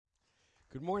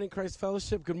Good morning, Christ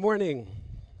Fellowship. Good morning.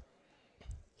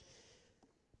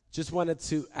 Just wanted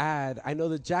to add, I know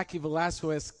the Jackie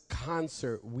Velasquez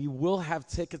concert, we will have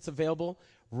tickets available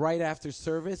right after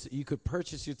service. You could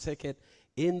purchase your ticket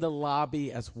in the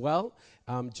lobby as well,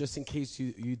 just in case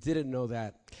you didn't know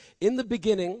that. In the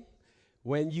beginning,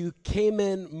 when you came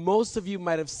in, most of you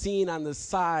might have seen on the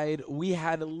side, we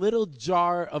had a little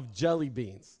jar of jelly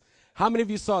beans. How many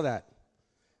of you saw that?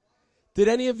 Did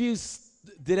any of you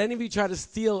try to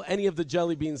steal any of the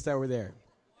jelly beans that were there?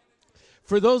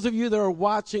 For those of you that are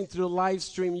watching through the live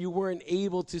stream, you weren't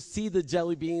able to see the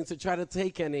jelly beans to try to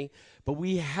take any, but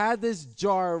we had this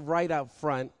jar right out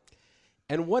front.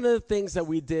 And one of the things that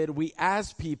we did, we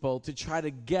asked people to try to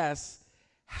guess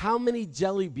how many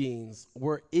jelly beans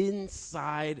were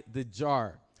inside the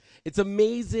jar. It's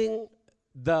amazing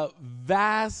the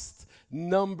vast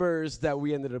numbers that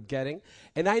we ended up getting.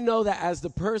 And I know that as the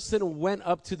person went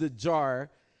up to the jar,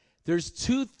 there's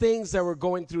two things that were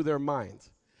going through their mind.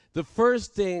 The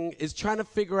first thing is trying to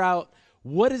figure out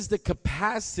what is the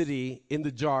capacity in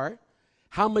the jar,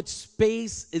 how much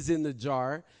space is in the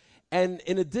jar, and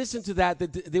in addition to that,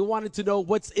 they wanted to know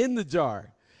what's in the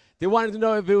jar. They wanted to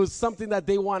know if it was something that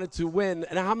they wanted to win.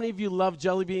 And how many of you love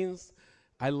jelly beans?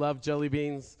 I love jelly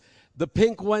beans. The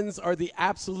pink ones are the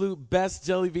absolute best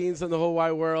jelly beans in the whole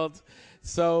wide world.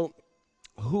 So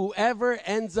whoever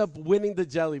ends up winning the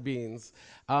jelly beans,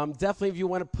 definitely if you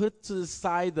want to put to the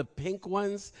side the pink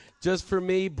ones, just for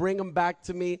me, bring them back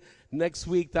to me next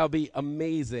week. That'll be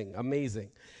amazing, amazing.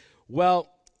 Well,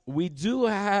 we do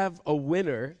have a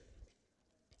winner,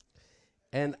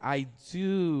 and I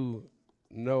do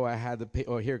know I had the pink.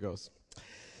 Oh, here it goes.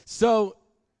 So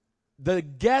the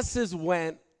guesses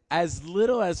went as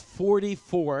little as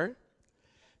 44.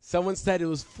 Someone said it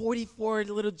was 44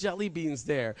 little jelly beans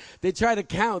there. They tried to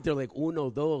count. They're like, 1,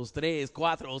 2, 3,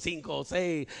 4, 5,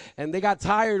 6. And they got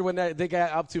tired when they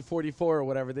got up to 44 or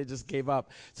whatever. They just gave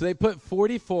up. So they put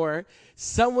 44.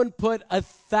 Someone put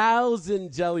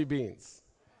 1,000 jelly beans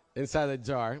inside the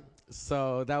jar.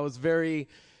 So that was very,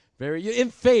 very, in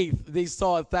faith, they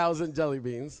saw 1,000 jelly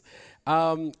beans.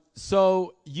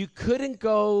 So you couldn't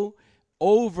go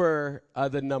over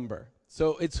the number.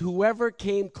 So it's whoever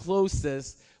came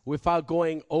closest without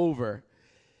going over.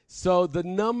 So the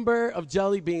number of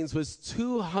jelly beans was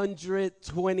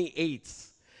 228.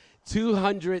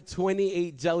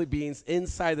 228 jelly beans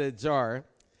inside the jar.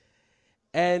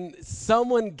 And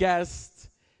someone guessed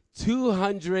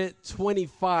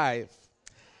 225.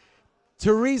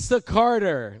 Teresa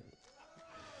Carter.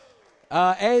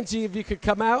 Angie, if you could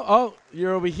come out. Oh,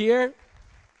 you're over here.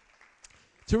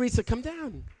 Teresa, come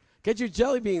down. Get your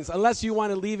jelly beans, unless you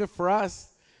want to leave it for us.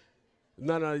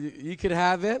 No, you can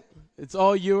have it. It's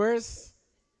all yours.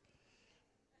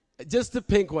 Just the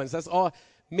pink ones, that's all.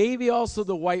 Maybe also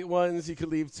the white ones you could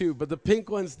leave too, but the pink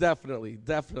ones definitely.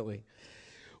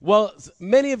 Well,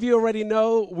 many of you already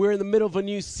know we're in the middle of a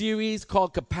new series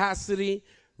called Capacity,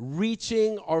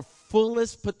 Reaching Our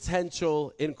Fullest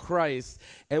Potential in Christ,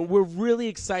 and we're really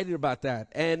excited about that.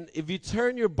 And if you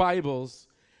turn your Bibles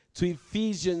to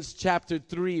Ephesians chapter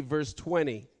 3, verse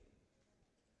 20.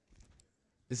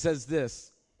 It says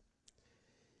this: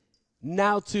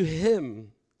 now to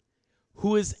him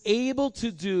who is able to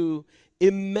do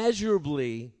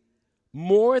immeasurably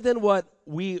more than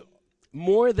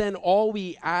all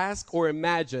we ask or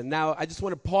imagine. Now, I just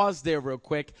want to pause there real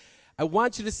quick. I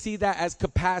want you to see that as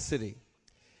capacity.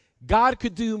 God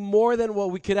could do more than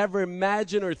what we could ever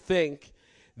imagine or think.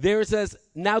 There it says,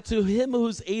 now to him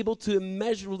who's able to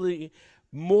immeasurably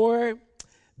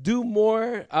do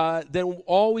more than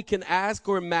all we can ask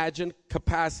or imagine,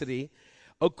 capacity,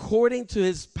 according to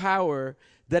his power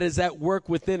that is at work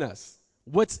within us.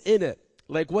 What's in it?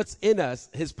 Like what's in us?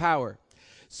 His power.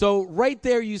 So right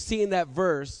there you see in that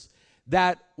verse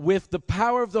that with the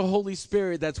power of the Holy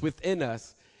Spirit that's within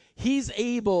us, he's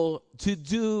able to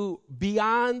do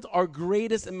beyond our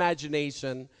greatest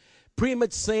imagination, pretty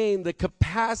much saying the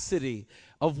capacity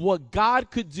of what God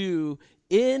could do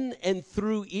in and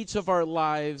through each of our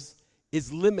lives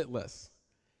is limitless.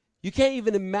 You can't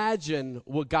even imagine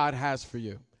what God has for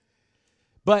you.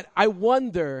 But I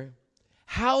wonder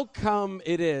how come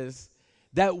it is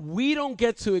that we don't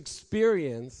get to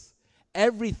experience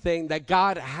everything that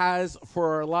God has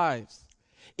for our lives.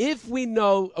 If we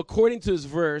know, according to his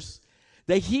verse,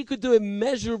 that he could do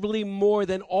immeasurably more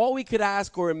than all we could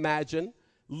ask or imagine,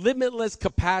 limitless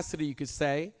capacity, you could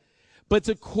say, but it's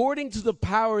according to the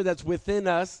power that's within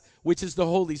us, which is the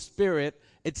Holy Spirit.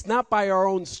 It's not by our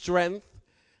own strength.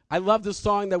 I love the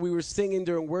song that we were singing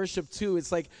during worship too.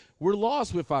 It's like we're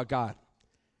lost without God.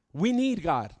 We need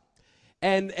God.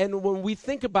 And when we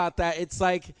think about that, it's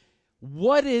like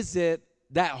What is it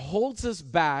that holds us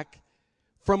back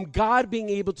from God being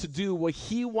able to do what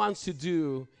he wants to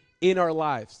do in our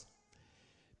lives?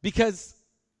 Because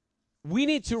we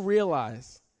need to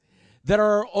realize that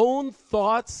our own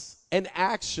thoughts and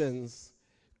actions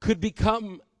could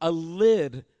become a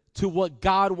lid to what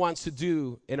God wants to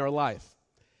do in our life.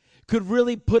 Could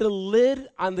really put a lid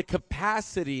on the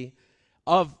capacity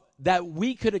of that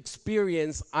we could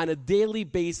experience on a daily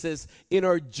basis in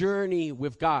our journey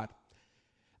with God.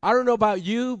 I don't know about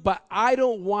you, but I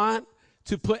don't want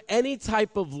to put any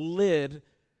type of lid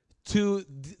to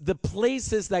the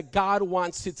places that God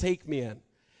wants to take me in.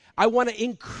 I want to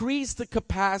increase the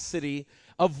capacity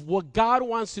of what God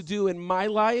wants to do in my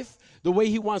life, the way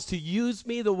he wants to use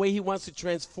me, the way he wants to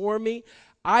transform me.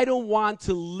 I don't want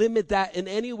to limit that in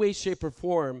any way, shape, or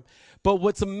form. But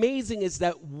what's amazing is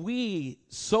that we,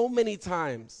 so many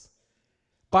times,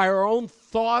 by our own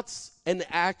thoughts and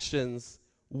actions,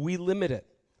 we limit it.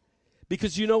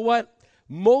 Because you know what?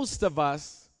 Most of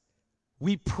us,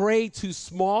 we pray too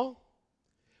small.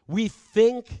 We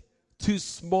think too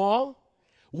small.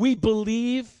 We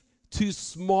believe too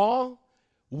small.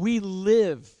 We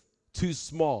live too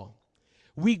small.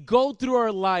 We go through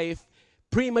our life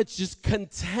pretty much just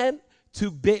content to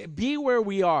be where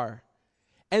we are.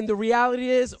 And the reality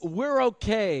is, we're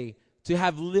okay to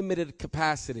have limited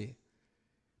capacity.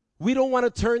 We don't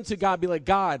want to turn to God and be like,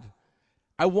 God,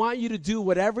 I want you to do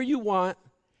whatever you want.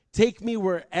 Take me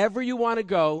wherever you want to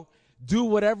go. Do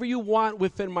whatever you want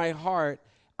within my heart.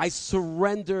 I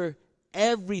surrender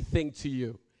everything to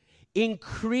you.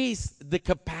 Increase the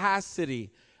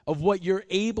capacity of what you're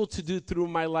able to do through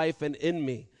my life and in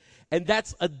me. And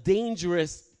that's a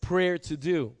dangerous prayer to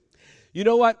do. You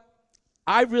know what?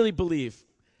 I really believe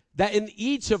that in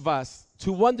each of us,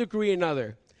 to one degree or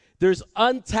another, there's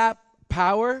untapped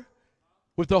power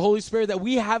with the Holy Spirit that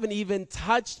we haven't even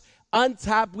touched,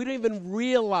 untapped. We don't even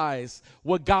realize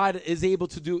what God is able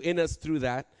to do in us through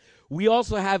that. We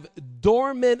also have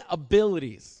dormant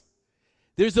abilities.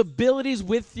 There's abilities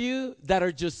with you that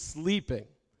are just sleeping.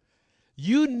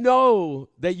 You know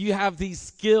that you have these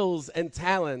skills and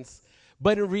talents,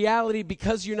 but in reality,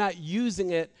 because you're not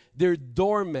using it, they're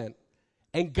dormant.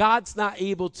 And God's not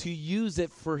able to use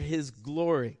it for his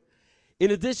glory.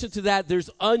 In addition to that, there's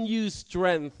unused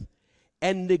strength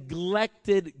and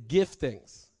neglected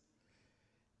giftings.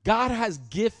 God has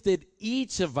gifted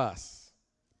each of us.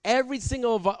 Every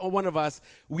single one of us,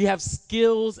 we have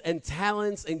skills and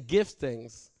talents and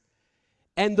giftings.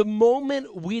 And the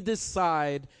moment we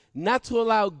decide not to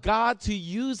allow God to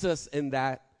use us in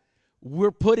that,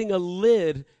 we're putting a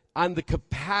lid on the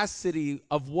capacity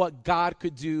of what God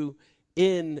could do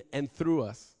in and through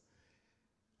us.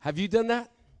 Have you done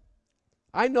that?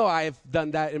 I know I have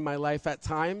done that in my life at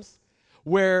times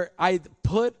where I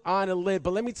put on a lid.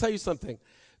 But let me tell you something.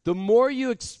 The more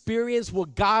you experience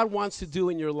what God wants to do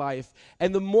in your life,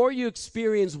 and the more you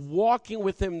experience walking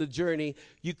with him the journey,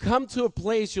 you come to a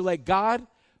place you're like, God,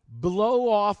 blow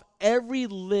off every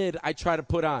lid I try to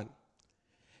put on.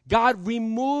 God,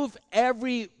 remove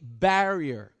every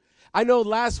barrier. I know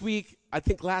last week or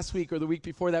the week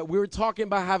before that, we were talking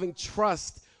about having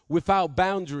trust without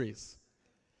boundaries.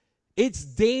 It's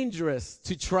dangerous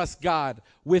to trust God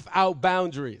without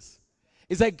boundaries.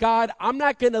 It's like, God, I'm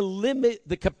not going to limit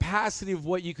the capacity of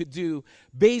what you could do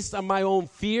based on my own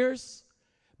fears,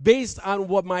 based on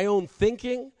what my own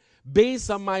thinking, based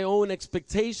on my own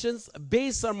expectations,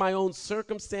 based on my own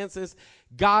circumstances.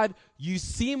 God, you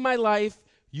see my life.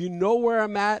 You know where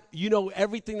I'm at. You know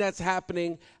everything that's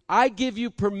happening. I give you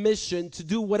permission to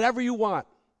do whatever you want.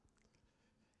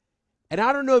 And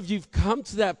I don't know if you've come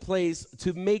to that place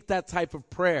to make that type of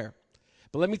prayer.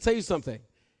 But let me tell you something.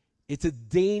 It's a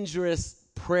dangerous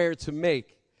prayer to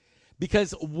make.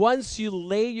 Because once you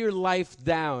lay your life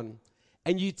down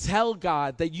and you tell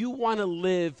God that you want to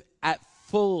live at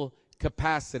full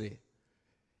capacity,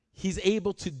 he's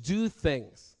able to do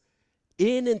things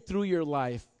in and through your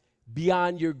life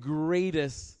beyond your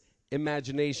greatest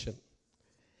imagination.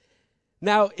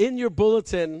 Now, in your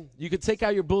bulletin, you could take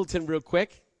out your bulletin real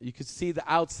quick. You could see the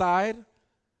outside.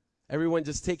 Everyone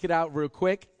just take it out real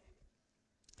quick.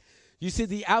 You see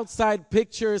the outside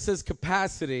picture, it says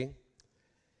capacity.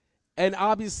 And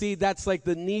obviously, that's like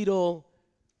the needle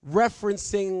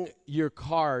referencing your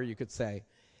car, you could say.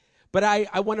 But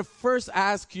I want to first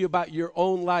ask you about your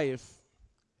own life.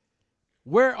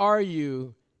 Where are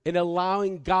you in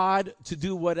allowing God to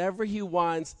do whatever he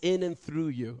wants in and through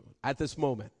you at this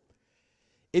moment?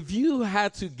 If you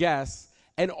had to guess,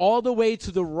 and all the way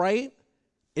to the right,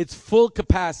 it's full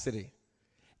capacity.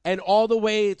 And all the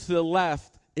way to the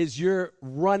left is you're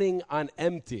running on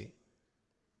empty.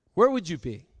 Where would you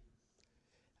be?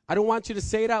 I don't want you to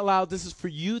say it out loud. This is for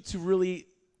you to really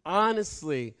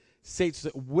honestly say,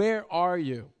 where are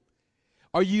you?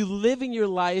 Are you living your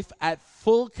life at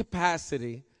full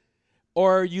capacity,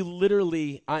 or are you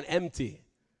literally on empty?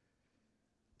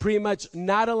 Pretty much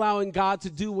not allowing God to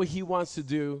do what he wants to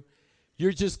do.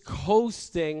 You're just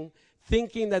coasting,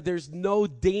 thinking that there's no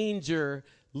danger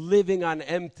living on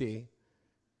empty.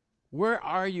 Where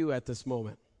are you at this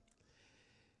moment?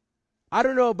 I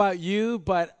don't know about you,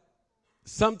 but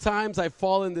sometimes I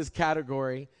fall in this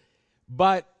category.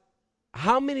 But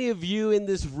how many of you in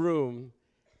this room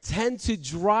tend to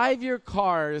drive your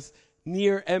cars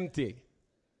near empty?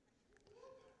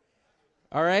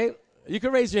 All right? You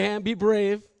can raise your hand, be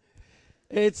brave.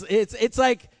 It's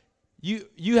like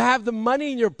you have the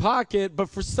money in your pocket, but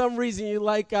for some reason you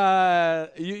like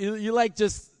you like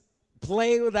just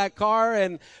playing with that car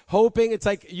and hoping. It's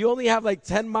like you only have like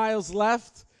 10 miles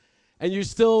left and you're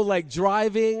still like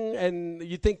driving and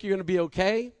you think you're going to be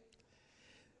okay.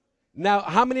 Now,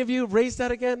 how many of you raise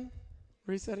that again?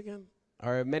 Raise that again?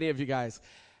 All right, many of you guys.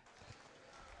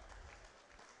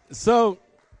 So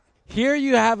here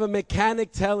you have a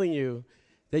mechanic telling you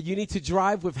that you need to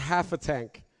drive with half a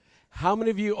tank. How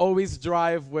many of you always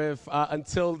drive with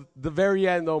until the very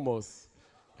end almost?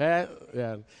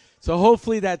 Yeah. So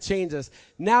hopefully that changes.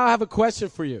 Now I have a question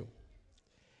for you.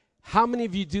 How many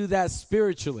of you do that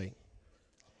spiritually?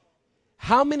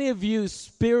 How many of you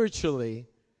spiritually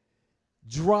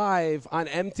drive on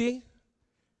empty,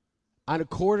 on a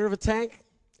quarter of a tank?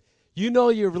 You know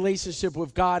your relationship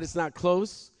with God is not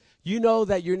close. You know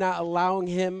that you're not allowing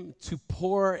him to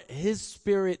pour his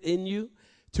spirit in you,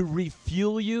 to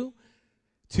refuel you,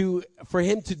 for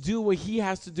him to do what he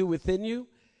has to do within you.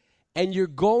 And you're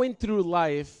going through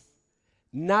life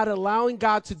not allowing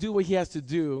God to do what he has to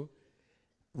do,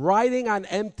 riding on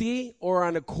empty or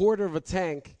on a quarter of a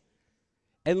tank.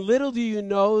 And little do you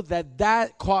know that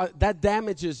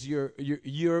damages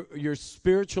your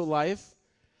spiritual life.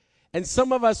 And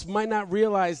some of us might not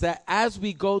realize that as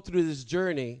we go through this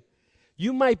journey,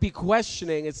 you might be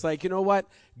questioning. It's like, you know what?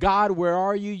 God, where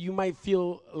are you? You might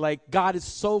feel like God is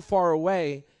so far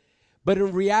away. But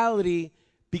in reality,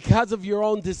 because of your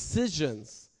own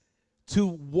decisions to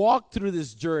walk through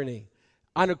this journey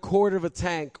on a quarter of a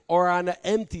tank or on an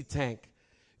empty tank,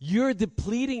 you're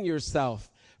depleting yourself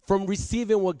from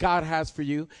receiving what God has for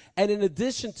you. And in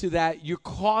addition to that, you're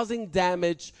causing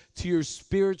damage to your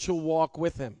spiritual walk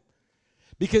with him.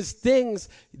 Because things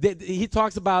that he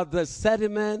talks about, the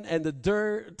sediment and the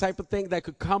dirt type of thing that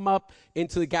could come up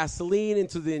into the gasoline,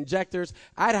 into the injectors.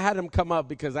 I'd had them come up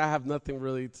because I have nothing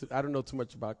really I don't know too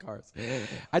much about cars.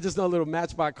 I just know little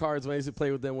Matchbox cars when I used to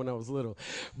play with them when I was little.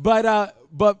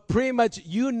 But pretty much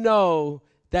you know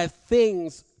that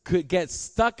things could get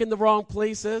stuck in the wrong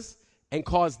places and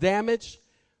cause damage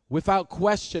without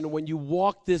question when you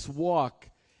walk this walk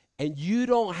and you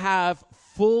don't have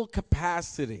full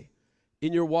capacity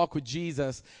in your walk with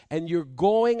Jesus, and you're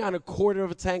going on a quarter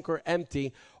of a tank or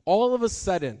empty, all of a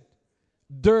sudden,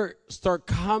 dirt start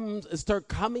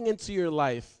coming into your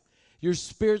life, your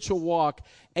spiritual walk,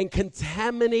 and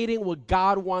contaminating what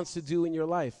God wants to do in your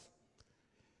life.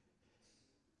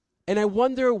 And I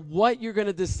wonder what you're going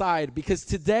to decide, because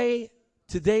today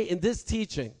in this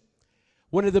teaching,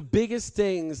 one of the biggest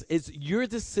things is your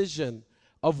decision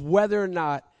of whether or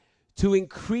not to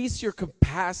increase your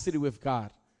capacity with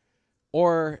God,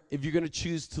 or if you're going to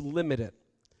choose to limit it.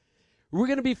 We're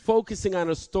going to be focusing on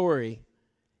a story,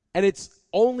 and it's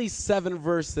only 7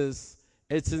 verses.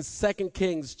 It's in 2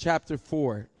 Kings chapter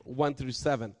 4, 1 through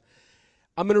 7.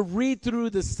 I'm going to read through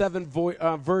the 7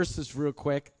 verses real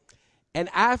quick, and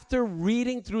after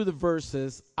reading through the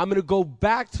verses, I'm going to go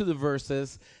back to the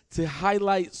verses to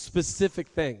highlight specific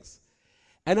things.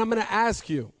 And I'm going to ask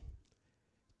you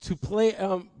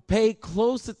to pay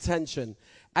close attention.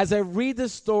 As I read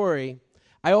this story,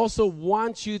 I also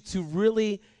want you to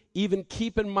really even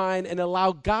keep in mind and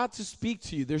allow God to speak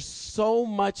to you. There's so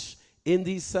much in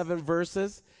these 7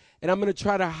 verses, and I'm going to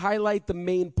try to highlight the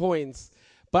main points.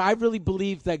 But I really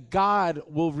believe that God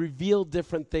will reveal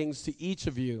different things to each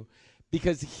of you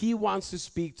because he wants to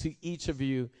speak to each of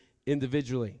you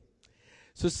individually.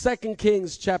 So 2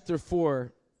 Kings chapter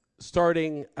 4,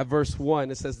 starting at verse 1,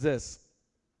 it says this: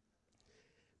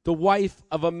 "The wife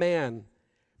of a man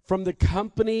from the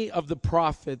company of the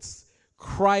prophets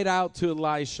cried out to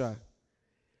Elisha,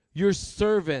 'Your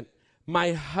servant,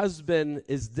 my husband,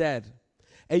 is dead,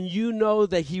 and you know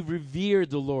that he revered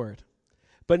the Lord.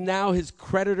 But now his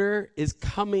creditor is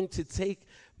coming to take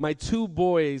my 2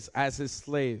 boys as his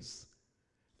slaves.'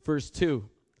 Verse 2,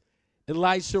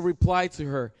 Elisha replied to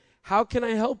her, 'How can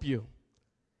I help you?'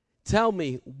 Tell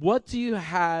me, what do you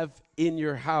have in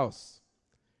your house?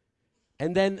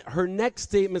 And then her next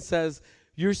statement says,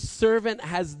 your servant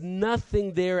has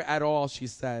nothing there at all, she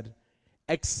said,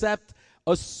 except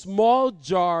a small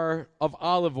jar of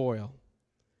olive oil.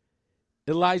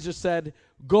 Elijah said,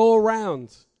 go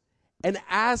around and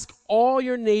ask all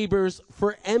your neighbors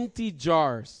for empty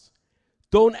jars.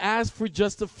 Don't ask for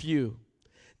just a few.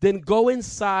 Then go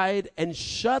inside and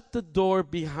shut the door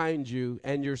behind you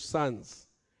and your sons.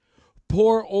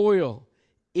 Pour oil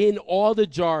in all the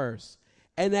jars,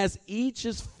 and as each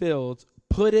is filled,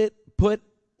 put it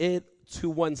to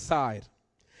one side.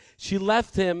 She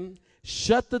left him,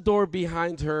 shut the door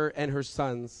behind her and her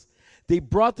sons. They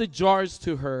brought the jars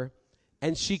to her,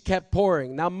 and she kept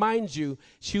pouring. Now, mind you,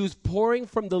 she was pouring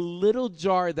from the little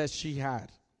jar that she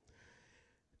had.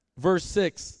 Verse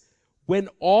 6, when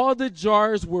all the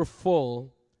jars were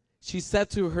full, she said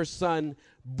to her son,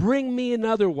 bring me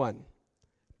another one.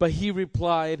 But he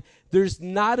replied, there's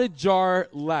not a jar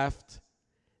left.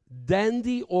 Then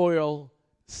the oil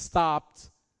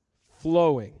stopped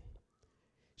flowing.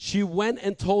 She went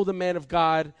and told the man of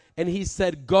God, and he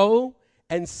said, go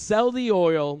and sell the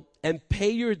oil and pay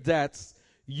your debts.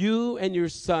 You and your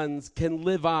sons can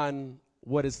live on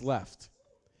what is left.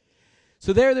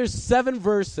 So there's 7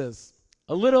 verses,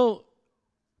 a little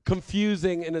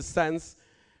confusing in a sense.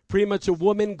 Pretty much a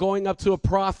woman going up to a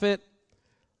prophet,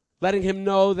 letting him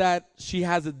know that she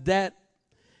has a debt.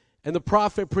 And the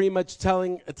prophet pretty much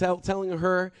telling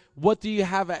her, what do you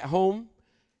have at home?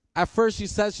 At first she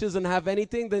says she doesn't have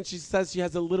anything. Then she says she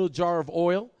has a little jar of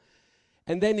oil.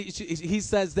 And then he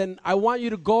says, then I want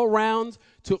you to go around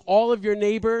to all of your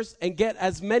neighbors and get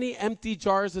as many empty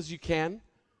jars as you can.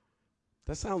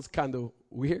 That sounds kind of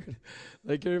weird.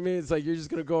 Like, you know what I mean? It's like you're just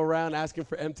going to go around asking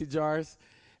for empty jars.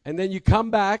 And then you come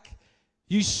back,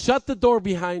 you shut the door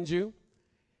behind you,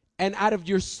 and out of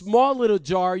your small little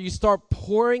jar, you start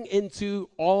pouring into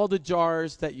all the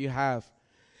jars that you have.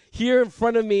 Here in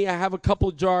front of me, I have a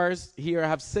couple jars. Here, I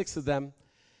have 6 of them.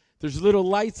 There's little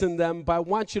lights in them, but I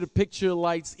want you to picture the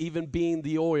lights even being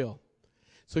the oil.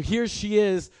 So here she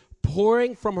is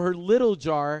pouring from her little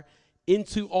jar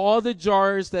into all the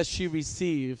jars that she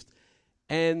received,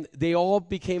 and they all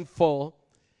became full.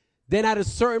 Then at a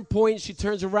certain point, she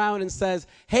turns around and says,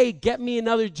 hey, get me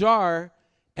another jar.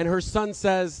 And her son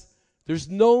says, there's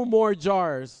no more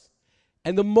jars.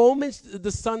 And the moment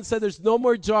the son said there's no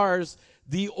more jars,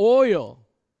 the oil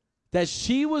that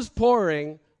she was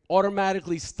pouring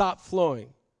automatically stopped flowing.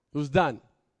 It was done.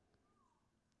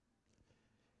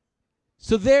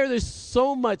 So there's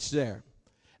so much there.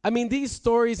 I mean, these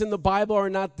stories in the Bible are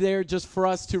not there just for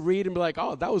us to read and be like,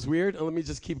 oh, that was weird, and let me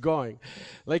just keep going.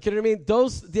 Like, you know what I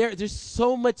mean? There's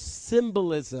so much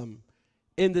symbolism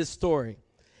in this story.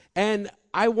 And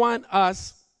I want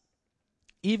us,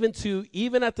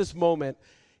 even at this moment,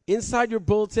 inside your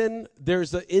bulletin,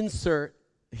 there's an insert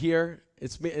here.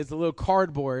 It's a little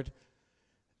cardboard.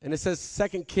 And it says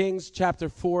 2 Kings chapter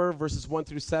 4, verses 1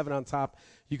 through 7 on top.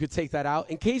 You could take that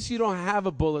out. In case you don't have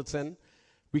a bulletin,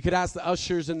 we could ask the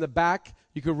ushers in the back.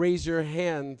 You could raise your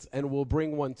hand, and we'll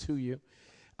bring one to you.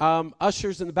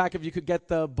 Ushers in the back, if you could get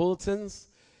the bulletins.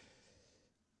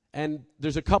 And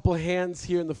there's a couple hands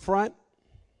here in the front.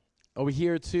 Over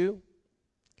here, too.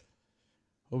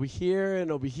 Over here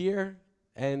and over here.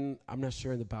 And I'm not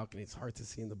sure in the balcony. It's hard to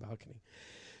see in the balcony.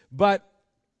 But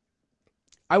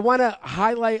I want to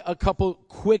highlight a couple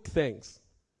quick things.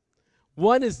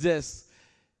 One is this.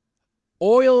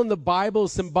 Oil in the Bible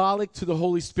is symbolic to the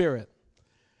Holy Spirit.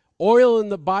 Oil in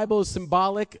the Bible is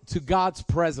symbolic to God's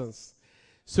presence.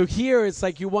 So here it's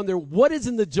like you wonder, what is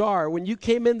in the jar? When you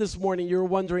came in this morning, you were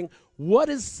wondering, what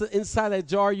is inside that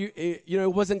jar? It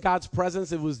wasn't God's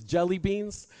presence. It was jelly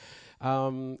beans.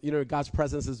 God's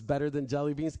presence is better than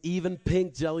jelly beans, even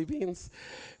pink jelly beans.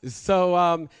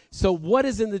 So what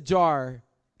is in the jar?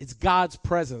 It's God's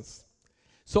presence.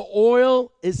 So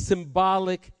oil is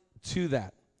symbolic to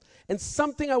that. And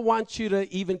something I want you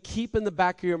to even keep in the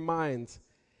back of your mind,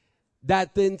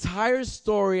 that the entire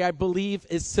story, I believe,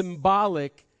 is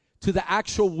symbolic to the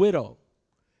actual widow.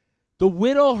 The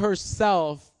widow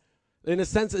herself, in a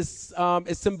sense, is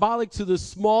symbolic to the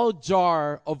small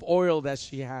jar of oil that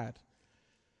she had.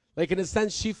 Like, in a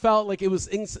sense, she felt like it was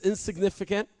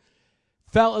insignificant,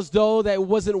 felt as though that it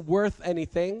wasn't worth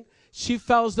anything. She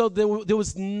felt as though there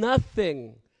was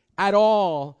nothing at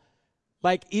all,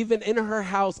 like even in her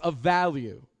house, of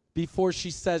value before she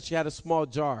said she had a small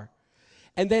jar.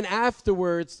 And then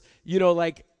afterwards,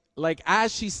 like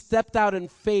as she stepped out in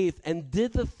faith and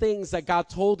did the things that God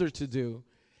told her to do,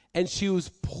 and she was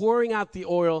pouring out the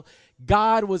oil,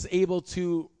 God was able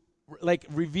to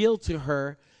reveal to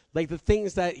her like the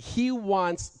things that he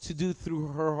wants to do through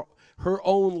her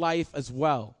own life as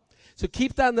well. So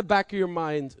keep that in the back of your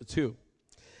mind too.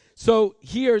 So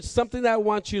here's something that I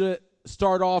want you to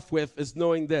start off with is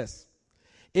knowing this,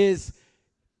 is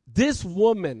this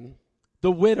woman,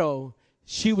 the widow,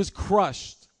 she was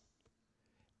crushed.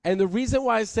 And the reason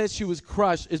why I said she was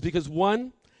crushed is because,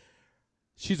 one,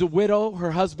 she's a widow,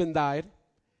 her husband died.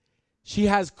 She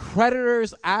has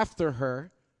creditors after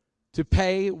her to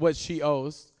pay what she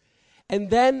owes. And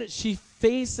then she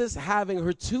faces having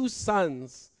her 2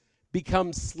 sons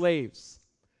become slaves.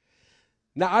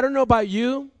 Now, I don't know about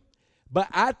you, but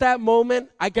at that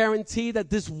moment, I guarantee that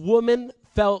this woman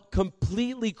felt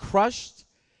completely crushed.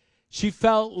 She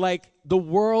felt like the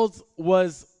world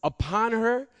was upon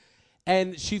her,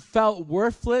 and she felt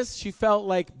worthless. She felt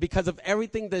like because of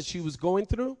everything that she was going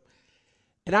through.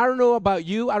 And I don't know about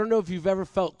you. I don't know if you've ever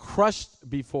felt crushed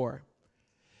before.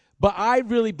 But I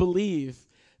really believe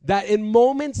that in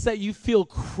moments that you feel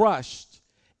crushed,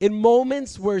 in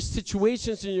moments where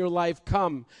situations in your life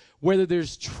come, whether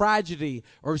there's tragedy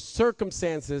or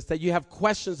circumstances that you have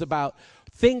questions about,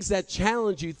 things that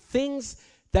challenge you, things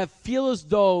that feel as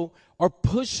though are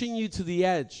pushing you to the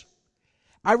edge.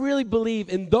 I really believe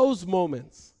in those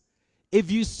moments,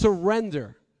 if you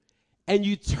surrender and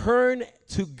you turn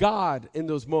to God in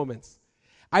those moments,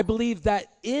 I believe that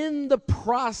in the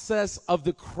process of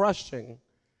the crushing,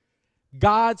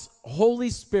 God's Holy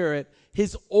Spirit,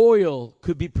 his oil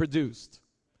could be produced.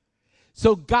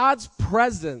 So God's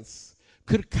presence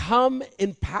could come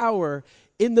in power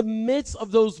in the midst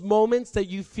of those moments that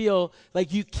you feel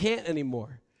like you can't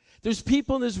anymore. There's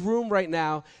people in this room right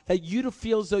now that you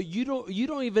feel as though you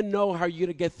don't even know how you're going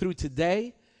to get through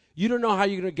today. You don't know how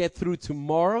you're going to get through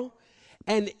tomorrow.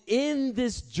 And in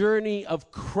this journey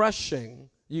of crushing,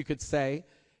 you could say,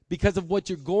 because of what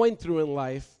you're going through in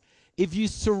life, if you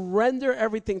surrender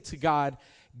everything to God,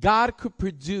 God could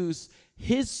produce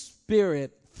his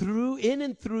Spirit in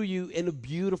and through you in a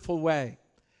beautiful way.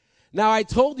 Now, I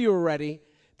told you already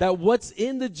that what's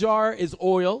in the jar is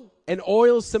oil, and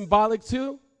oil is symbolic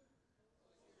too.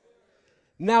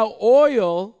 Now,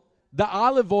 oil, the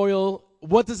olive oil,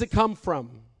 what does it come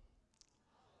from?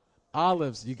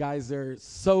 Olives. You guys are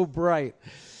so bright.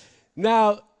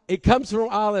 Now, it comes from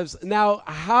olives. Now,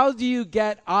 how do you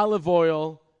get olive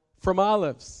oil from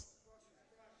olives?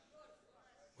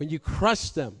 When you crush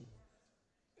them.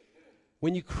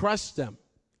 When you crush them.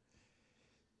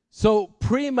 So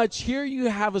pretty much here you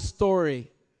have a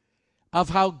story of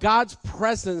how God's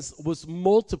presence was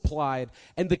multiplied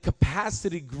and the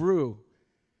capacity grew.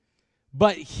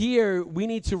 But here we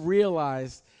need to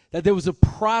realize that there was a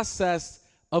process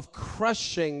of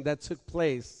crushing that took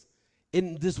place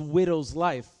in this widow's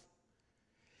life.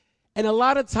 And a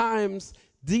lot of times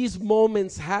these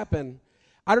moments happen.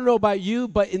 I don't know about you,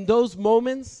 but in those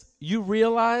moments you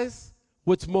realize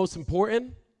what's most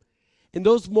important. In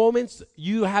those moments,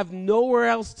 you have nowhere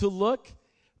else to look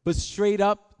but straight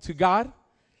up to God.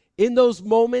 In those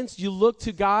moments, you look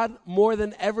to God more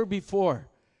than ever before.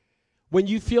 When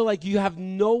you feel like you have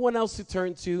no one else to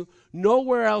turn to,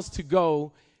 nowhere else to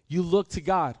go, you look to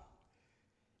God.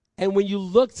 And when you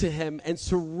look to him and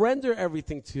surrender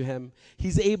everything to him,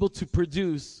 he's able to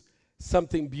produce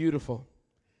something beautiful.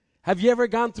 Have you ever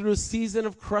gone through a season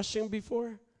of crushing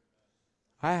before?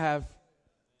 I have.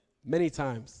 Many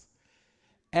times.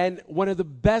 And one of the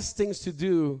best things to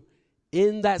do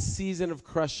in that season of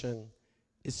crushing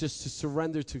is just to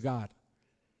surrender to God.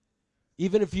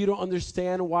 Even if you don't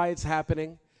understand why it's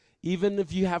happening, even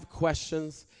if you have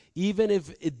questions, even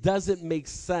if it doesn't make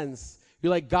sense, you're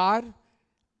like, God,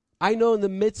 I know in the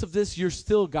midst of this, you're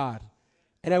still God.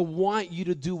 And I want you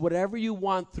to do whatever you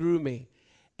want through me.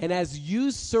 And as you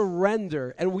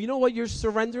surrender, and you know what you're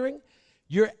surrendering?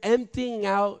 You're emptying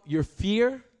out your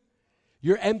fear.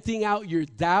 You're emptying out your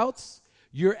doubts.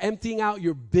 You're emptying out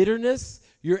your bitterness.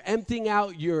 You're emptying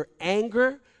out your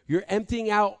anger. You're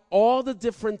emptying out all the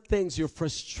different things, your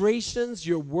frustrations,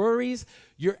 your worries.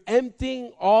 You're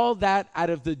emptying all that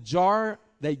out of the jar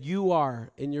that you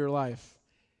are in your life.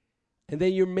 And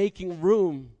then you're making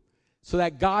room so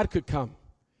that God could come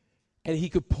and he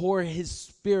could pour his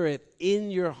Spirit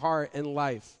in your heart and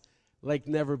life like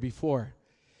never before.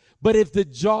 But if the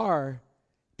jar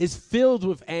is filled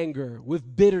with anger,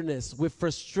 with bitterness, with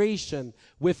frustration,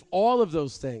 with all of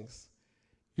those things,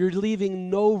 you're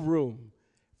leaving no room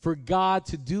for God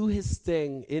to do his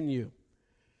thing in you.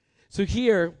 So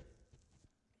here,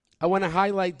 I want to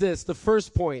highlight this. The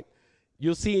first point,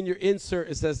 you'll see in your insert,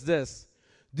 it says this: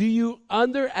 do you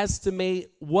underestimate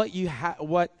what you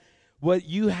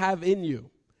have in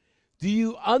you? Do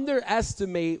you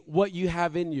underestimate what you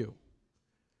have in you?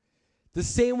 The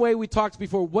same way we talked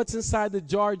before, what's inside the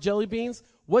jar of jelly beans?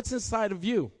 What's inside of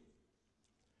you?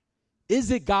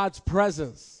 Is it God's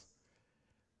presence?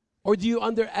 Or do you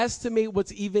underestimate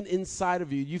what's even inside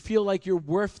of you? You feel like you're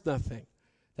worth nothing,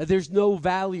 that there's no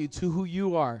value to who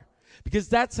you are. Because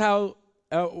that's how,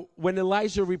 when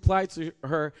Elijah replied to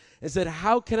her and said,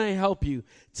 how can I help you?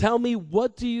 Tell me,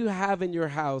 what do you have in your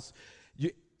house?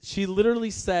 She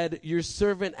literally said, your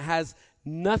servant has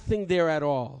nothing there at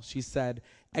all, she said,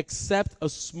 except a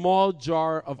small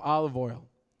jar of olive oil.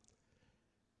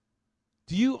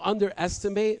 Do you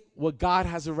underestimate what God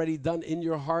has already done in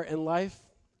your heart and life?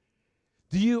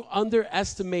 Do you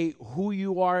underestimate who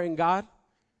you are in God?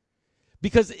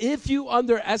 Because if you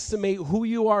underestimate who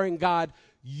you are in God,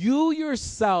 you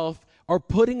yourself are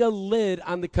putting a lid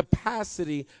on the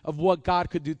capacity of what God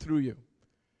could do through you.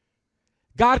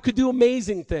 God could do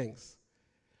amazing things.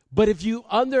 But if you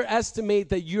underestimate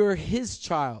that you're his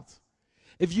child,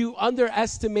 if you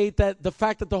underestimate that the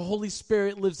fact that the Holy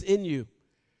Spirit lives in you,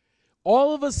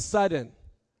 all of a sudden,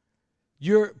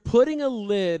 you're putting a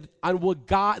lid on what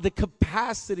God, the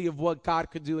capacity of what God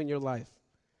could do in your life.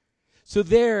 So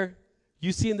there,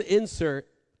 you see in the insert,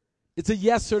 it's a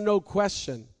yes or no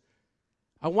question.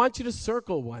 I want you to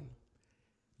circle one.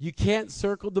 You can't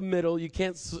circle the middle. You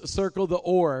can't circle the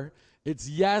or. It's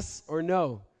yes or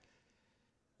no.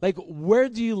 Like, where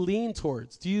do you lean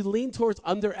towards? Do you lean towards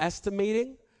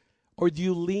underestimating, or do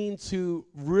you lean to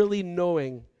really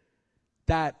knowing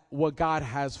that what God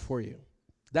has for you?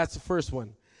 That's the first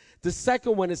one. The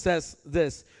second one, it says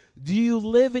this: do you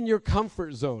live in your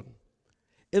comfort zone?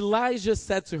 Elijah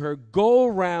said to her, go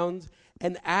around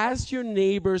and ask your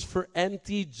neighbors for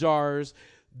empty jars.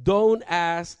 Don't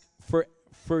ask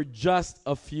for just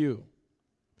a few.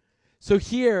 So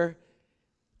here,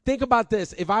 think about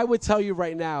this. If I would tell you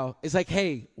right now, it's like,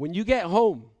 hey, when you get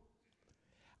home,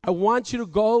 I want you to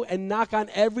go and knock on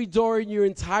every door in your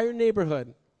entire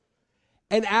neighborhood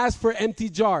and ask for empty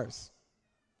jars.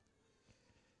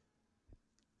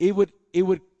 It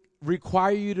would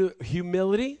require you to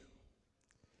humility.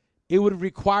 It would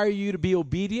require you to be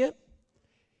obedient.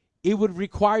 It would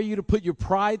require you to put your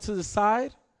pride to the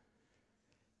side.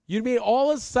 You mean all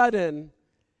of a sudden,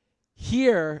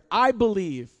 here, I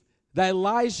believe that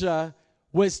Elijah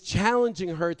was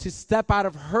challenging her to step out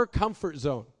of her comfort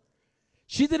zone.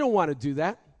 She didn't want to do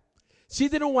that. She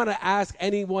didn't want to ask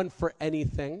anyone for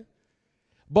anything.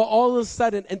 But all of a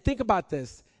sudden, and think about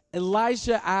this,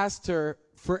 Elijah asked her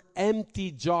for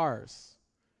empty jars.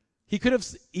 He could have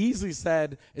easily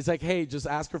said, it's like, hey, just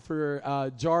ask her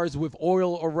for jars with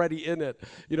oil already in it.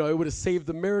 You know, it would have saved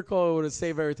the miracle. It would have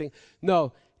saved everything.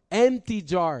 No, empty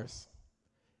jars.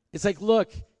 It's like,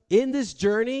 look, in this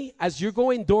journey, as you're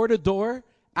going door to door,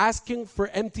 asking for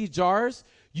empty jars,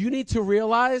 you need to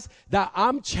realize that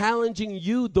I'm challenging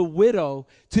you, the widow,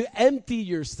 to empty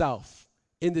yourself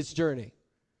in this journey.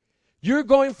 You're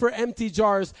going for empty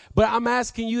jars, but I'm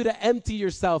asking you to empty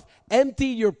yourself. Empty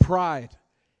your pride.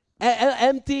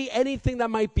 Empty anything that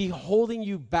might be holding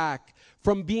you back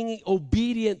from being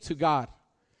obedient to God.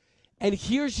 And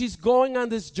here she's going on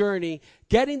this journey,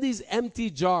 getting these empty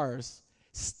jars,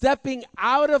 stepping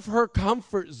out of her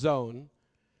comfort zone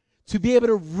to be able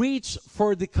to reach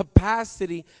for the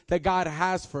capacity that God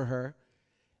has for her.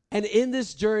 And in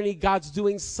this journey, God's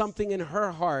doing something in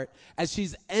her heart as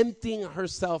she's emptying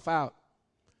herself out.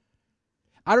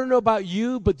 I don't know about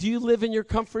you, but do you live in your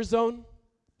comfort zone?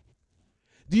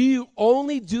 Do you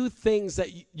only do things that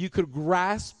you could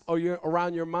grasp or you're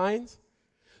around your mind?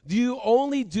 Do you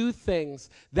only do things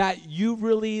that you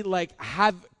really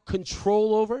have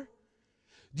control over?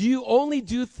 Do you only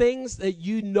do things that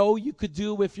you know you could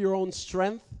do with your own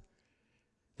strength?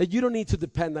 That you don't need to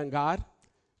depend on God.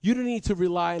 You don't need to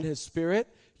rely on his Spirit.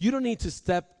 You don't need to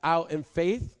step out in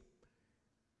faith.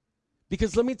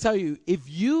 Because let me tell you, if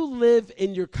you live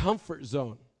in your comfort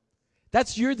zone,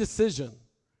 that's your decision.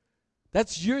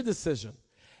 That's your decision.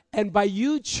 And by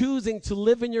you choosing to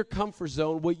live in your comfort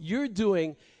zone, what you're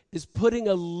doing is putting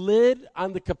a lid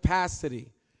on the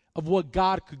capacity of what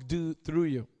God could do through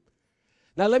you.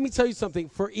 Now, let me tell you something.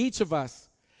 For each of us,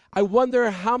 I wonder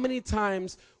how many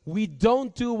times we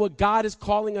don't do what God is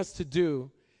calling us to do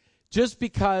just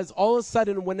because all of a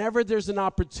sudden, whenever there's an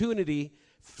opportunity,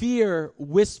 fear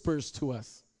whispers to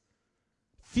us.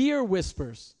 Fear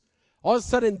whispers. All of a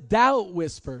sudden, doubt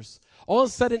whispers. All of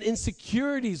a sudden,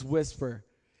 insecurities whisper.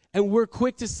 And we're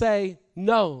quick to say,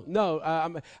 no,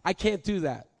 I can't do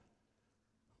that.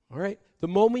 All right? The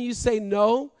moment you say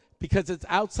no, because it's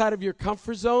outside of your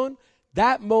comfort zone,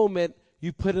 that moment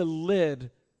you put a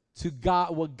lid to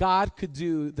God, what God could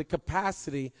do, the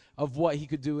capacity of what he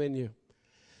could do in you.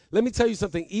 Let me tell you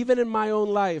something. Even in my own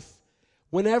life,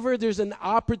 whenever there's an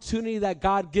opportunity that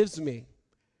God gives me,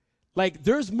 like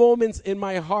there's moments in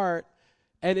my heart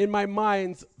and in my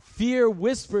mind, fear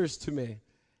whispers to me.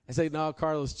 I say, no,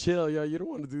 Carlos, chill, yo, you don't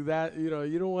want to do that. You know,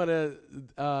 you don't want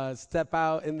to step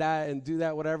out in that and do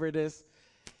that, whatever it is.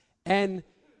 And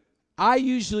I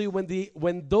usually,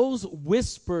 when those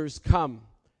whispers come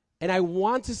and I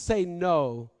want to say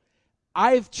no,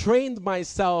 I've trained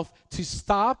myself to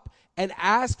stop and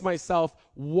ask myself,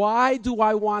 why do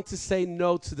I want to say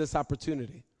no to this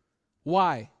opportunity?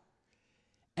 Why?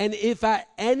 And if at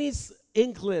any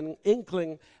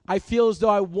inkling, I feel as though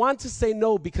I want to say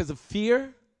no because of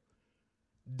fear,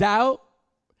 doubt,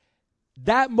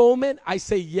 that moment I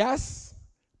say yes,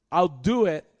 I'll do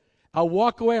it. I'll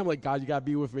walk away. I'm like, God, you got to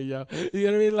be with me, yo. You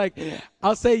know what I mean? Like,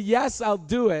 I'll say yes, I'll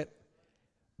do it.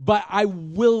 But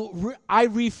I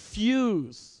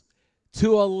refuse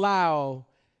to allow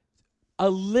a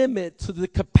limit to the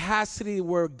capacity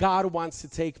where God wants to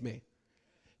take me.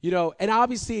 You know, and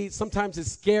obviously sometimes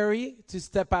it's scary to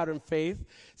step out in faith.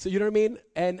 So, you know what I mean?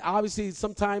 And obviously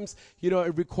sometimes, you know,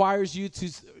 it requires you to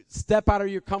step out of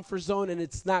your comfort zone, and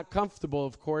it's not comfortable,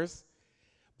 of course.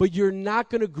 But you're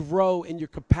not going to grow in your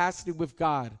capacity with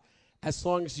God as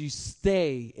long as you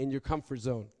stay in your comfort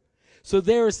zone. So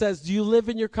there it says, do you live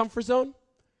in your comfort zone?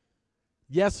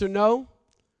 Yes or no?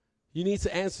 You need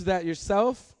to answer that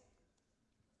yourself.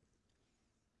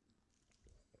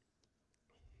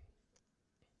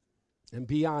 And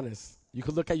be honest. You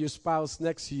could look at your spouse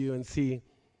next to you and see,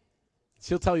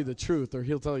 she'll tell you the truth or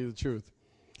he'll tell you the truth.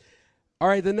 All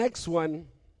right, the next one,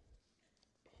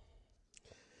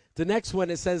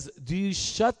 it says, do you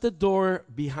shut the door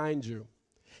behind you?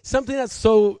 Something that's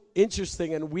so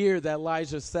interesting and weird that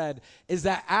Elijah said is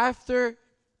that after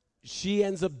she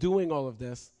ends up doing all of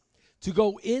this, to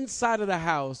go inside of the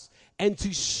house and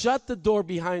to shut the door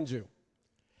behind you.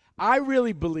 I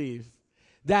really believe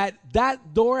that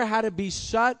door had to be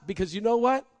shut because you know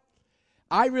what?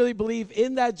 I really believe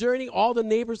in that journey, all the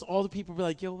neighbors, all the people be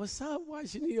like, yo, what's up? Why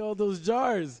should you need all those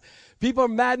jars? People are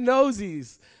mad nosy.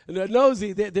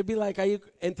 They'd be like, ahí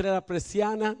entre la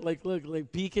persiana, like, look,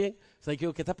 like peeking. It's like,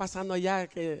 yo, ¿qué está pasando allá?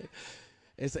 Que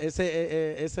esa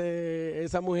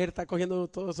mujer está cogiendo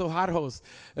todos esos jarros.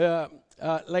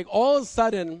 Like all of a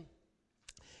sudden,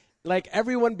 like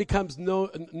everyone becomes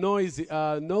nosy.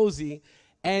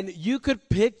 And you could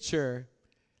picture,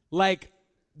 like,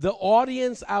 the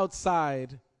audience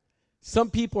outside.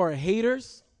 Some people are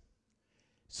haters.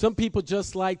 Some people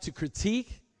just like to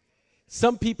critique.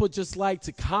 Some people just like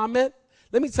to comment.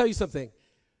 Let me tell you something.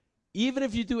 Even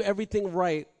if you do everything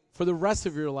right for the rest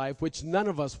of your life, which none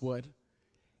of us would,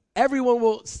 everyone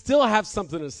will still have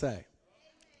something to say.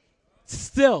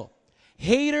 Still.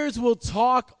 Haters will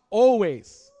talk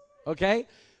always, okay?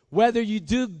 Whether you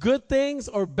do good things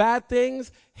or bad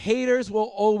things, haters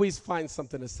will always find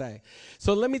something to say.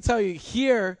 So let me tell you,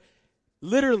 here,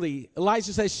 literally,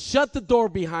 Elijah says, shut the door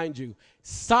behind you.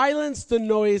 Silence the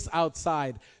noise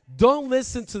outside. Don't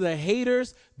listen to the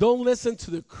haters. Don't listen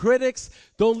to the critics.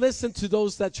 Don't listen to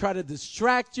those that try to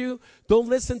distract you. Don't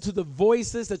listen to the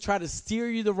voices that try to steer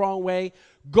you the wrong way.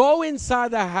 Go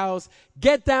inside the house.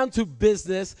 Get down to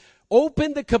business.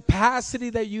 Open the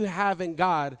capacity that you have in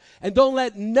God, and don't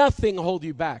let nothing hold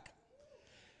you back.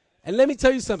 And let me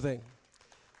tell you something.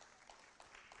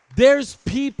 There's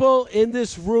people in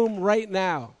this room right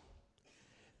now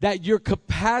that your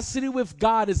capacity with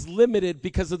God is limited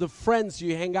because of the friends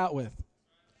you hang out with.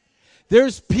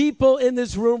 There's people in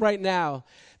this room right now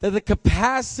that the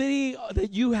capacity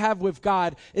that you have with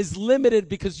God is limited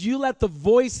because you let the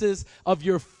voices of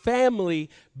your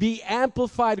family be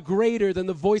amplified greater than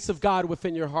the voice of God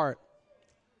within your heart.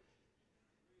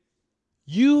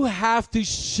 You have to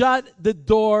shut the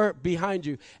door behind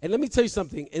you. And let me tell you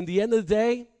something. In the end of the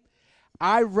day,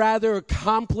 I'd rather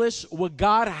accomplish what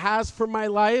God has for my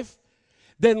life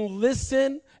than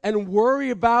listen and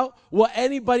worry about what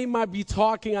anybody might be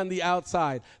talking on the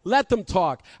outside. Let them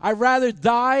talk. I'd rather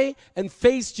die and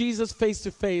face Jesus face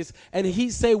to face, and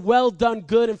he say, well done,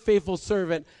 good and faithful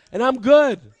servant. And I'm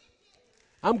good.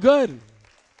 I'm good.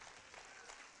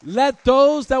 Let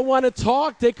those that want to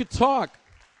talk, they could talk.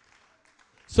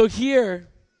 So here,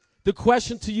 the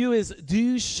question to you is, do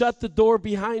you shut the door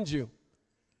behind you?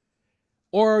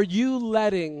 Or are you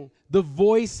letting the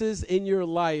voices in your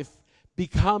life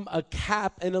become a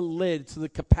cap and a lid to the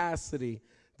capacity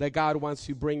that God wants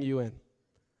to bring you in?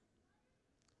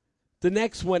 The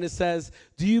next one, it says,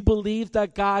 do you believe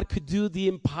that God could do the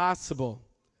impossible?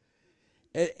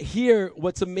 Here,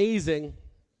 what's amazing,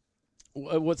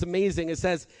 it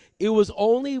says, it was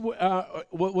only,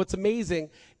 what's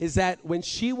amazing is that when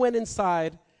she went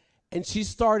inside and she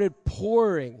started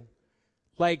pouring,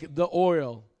 like the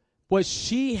oil, what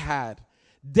she had.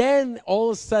 Then all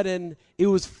of a sudden it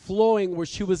was flowing where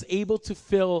she was able to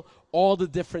fill all the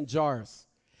different jars.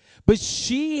 But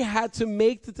she had to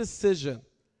make the decision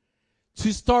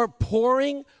to start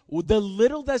pouring the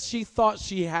little that she thought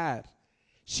she had.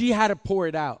 She had to pour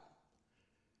it out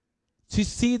to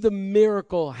see the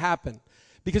miracle happen.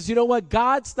 Because you know what?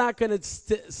 God's not going to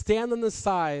stand on the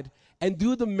side and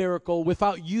do the miracle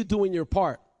without you doing your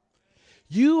part.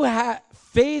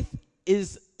 Faith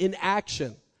is in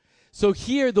action. So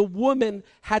here the woman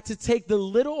had to take the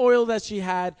little oil that she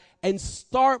had and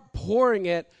start pouring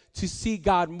it to see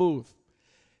God move.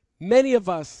 Many of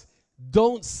us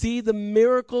don't see the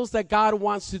miracles that God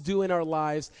wants to do in our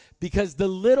lives because the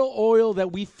little oil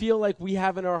that we feel like we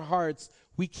have in our hearts,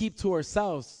 we keep to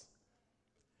ourselves.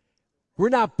 We're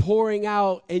not pouring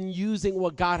out and using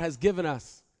what God has given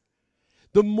us.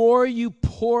 The more you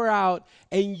pour out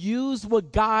and use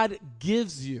what God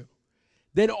gives you,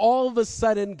 then all of a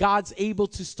sudden God's able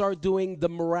to start doing the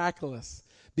miraculous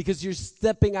because you're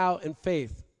stepping out in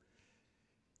faith.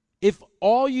 If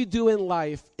all you do in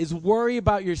life is worry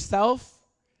about yourself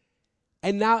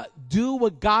and not do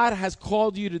what God has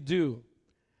called you to do,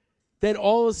 then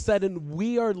all of a sudden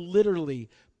we are literally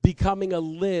becoming a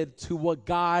lid to what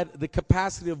God, the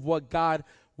capacity of what God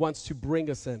wants to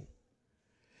bring us in.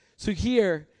 So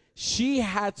here, she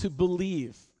had to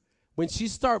believe. When she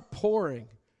started pouring,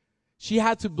 she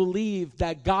had to believe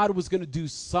that God was going to do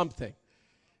something.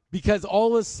 Because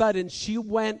all of a sudden, she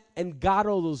went and got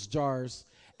all those jars,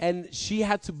 and she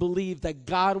had to believe that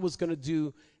God was going to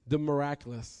do the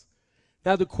miraculous.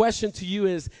 Now, the question to you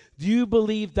is, do you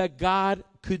believe that God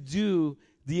could do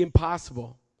the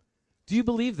impossible? Do you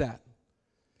believe that?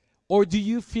 Or do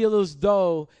you feel as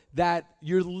though that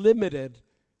you're limited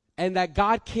and that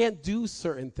God can't do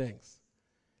certain things?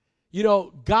 You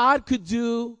know, God could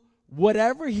do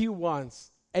whatever he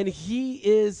wants, and he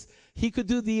could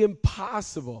do the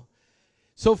impossible.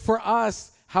 So for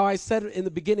us, how I said in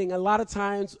the beginning, a lot of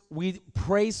times we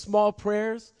pray small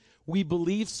prayers, we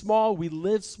believe small, we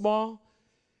live small,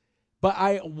 but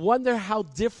I wonder how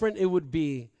different it would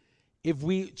be if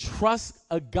we trust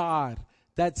a God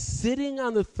that's sitting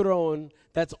on the throne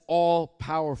that's all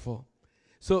powerful.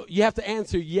 So you have to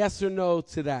answer yes or no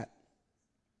to that.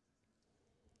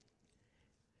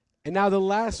 And now the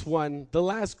last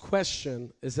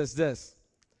question is as this.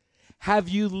 Have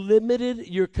you limited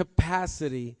your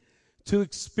capacity to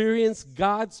experience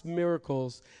God's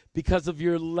miracles because of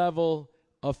your level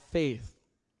of faith?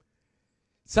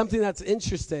 Something that's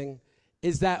interesting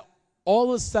is that all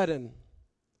of a sudden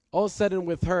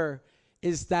with her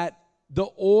is that the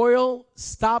oil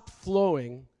stopped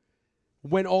flowing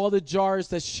when all the jars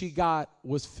that she got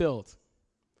was filled.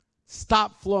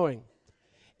 Stopped flowing.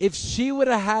 If she would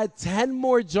have had 10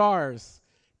 more jars,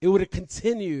 it would have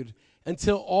continued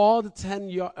until all the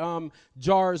 10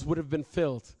 jars would have been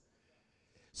filled.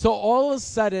 So all of a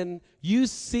sudden, you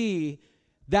see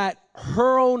that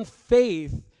her own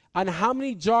faith on how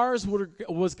many jars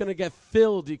was going to get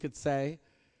filled, you could say,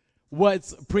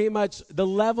 was pretty much the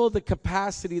level, the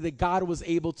capacity that God was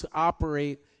able to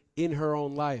operate in her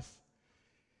own life.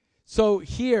 So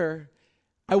here,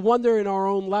 I wonder in our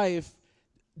own life,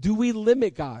 do we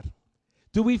limit God?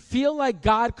 Do we feel like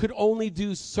God could only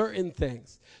do certain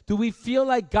things? Do we feel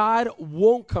like God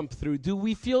won't come through? Do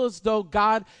we feel as though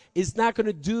God is not going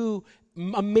to do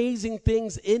amazing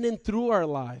things in and through our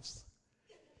lives?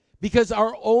 Because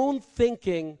our own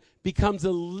thinking becomes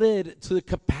a lid to the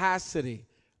capacity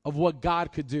of what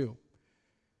God could do.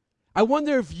 I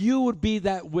wonder if you would be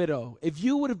that widow, if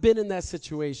you would have been in that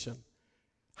situation,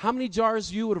 how many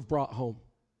jars you would have brought home?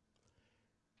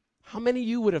 How many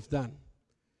you would have done?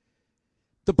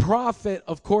 The prophet,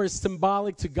 of course,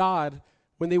 symbolic to God.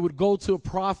 When they would go to a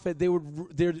prophet,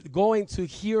 they're going to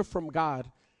hear from God.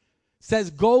 Says,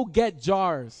 go get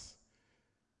jars.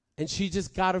 And she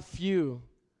just got a few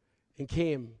and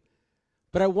came.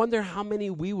 But I wonder how many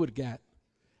we would get.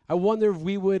 I wonder if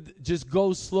we would just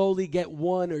go slowly, get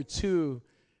 1 or 2,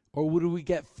 or would we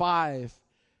get 5?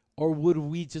 Or would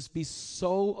we just be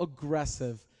so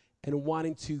aggressive and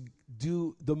wanting to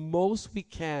do the most we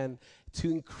can to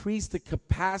increase the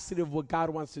capacity of what God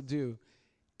wants to do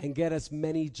and get as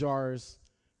many jars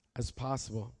as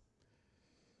possible?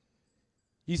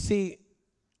 You see,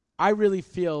 I really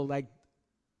feel like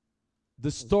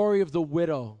the story of the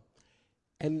widow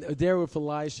and there with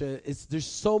Elisha, there's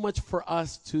so much for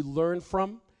us to learn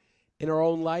from in our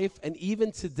own life. And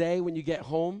even today when you get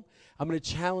home, I'm going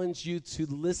to challenge you to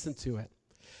listen to it.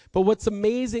 But what's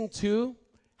amazing too,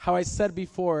 how I said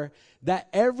before, that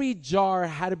every jar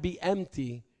had to be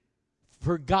empty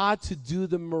for God to do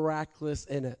the miraculous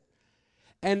in it.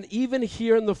 And even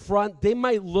here in the front,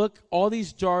 all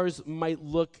these jars might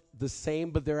look the same,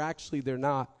 but they're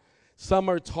not. Some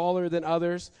are taller than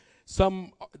others.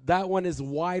 That one is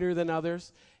wider than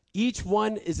others. Each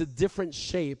one is a different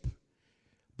shape.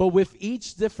 But with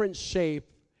each different shape,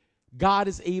 God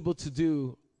is able to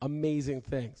do amazing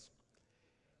things.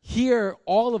 Here,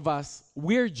 all of us,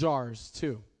 we're jars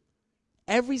too.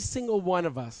 Every single one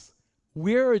of us,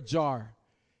 we're a jar.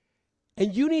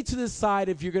 And you need to decide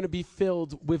if you're going to be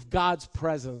filled with God's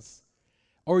presence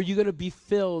or you're going to be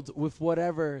filled with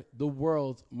whatever the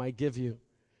world might give you.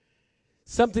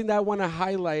 Something that I want to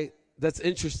highlight that's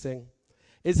interesting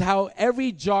is how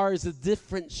every jar is a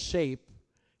different shape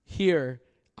here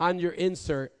on your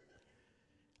insert.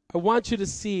 I want you to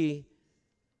see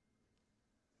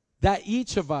that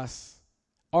each of us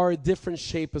are a different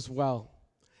shape as well.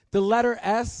 The letter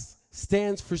S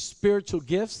stands for spiritual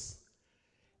gifts.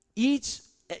 Each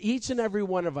and every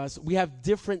one of us, we have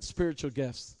different spiritual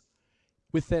gifts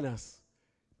within us.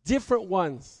 Different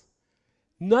ones.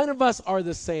 None of us are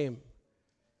the same.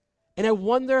 And I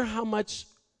wonder how much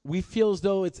we feel as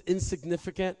though it's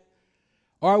insignificant,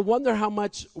 or I wonder how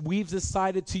much we've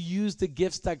decided to use the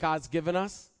gifts that God's given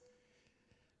us.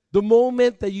 The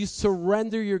moment that you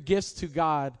surrender your gifts to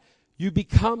God, you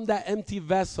become that empty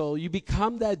vessel. You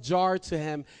become that jar to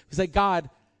Him. He's like, God,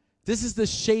 this is the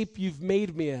shape you've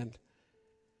made me in.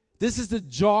 This is the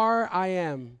jar I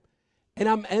am. And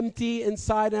I'm empty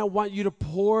inside, and I want you to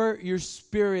pour your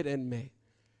Spirit in me.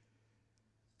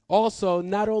 Also,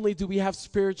 not only do we have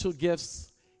spiritual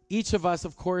gifts, each of us,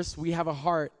 of course, we have a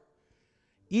heart.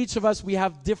 Each of us, we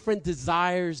have different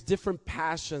desires, different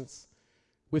passions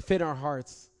within our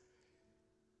hearts.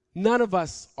 None of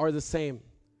us are the same.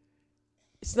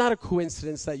 It's not a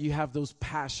coincidence that you have those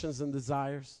passions and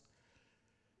desires.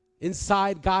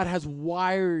 Inside, God has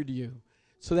wired you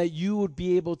so that you would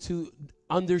be able to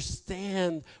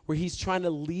understand where He's trying to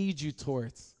lead you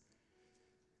towards.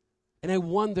 And I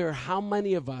wonder how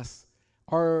many of us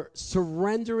are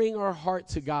surrendering our heart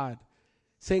to God,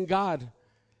 saying, God,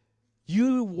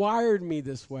 you wired me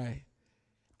this way.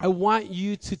 I want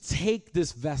you to take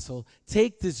this vessel,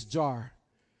 take this jar,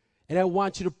 and I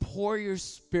want you to pour your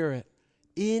Spirit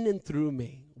in and through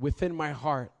me, within my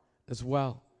heart as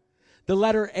well. The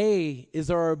letter A is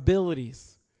our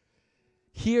abilities.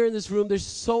 Here in this room, there's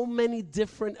so many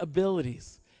different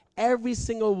abilities. Every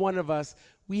single one of us,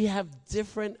 we have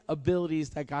different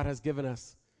abilities that God has given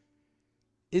us.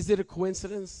 Is it a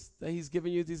coincidence that He's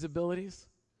given you these abilities?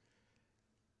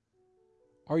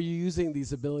 Are you using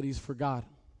these abilities for God?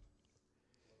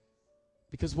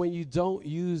 Because when you don't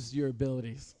use your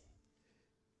abilities,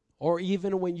 or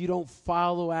even when you don't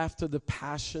follow after the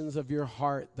passions of your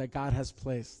heart that God has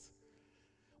placed,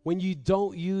 when you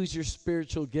don't use your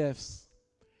spiritual gifts,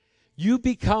 you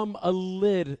become a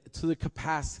lid to the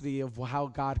capacity of how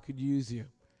God could use you.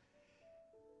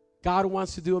 God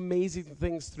wants to do amazing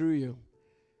things through you.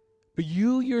 But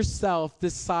you yourself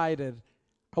decided,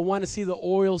 I want to see the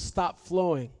oil stop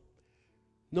flowing.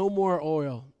 No more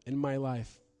oil in my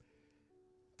life.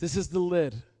 This is the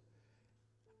lid.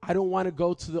 I don't want to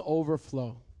go to the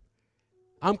overflow.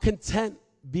 I'm content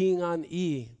being on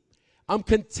E. I'm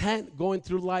content going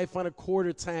through life on a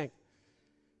quarter tank,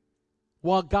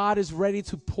 while God is ready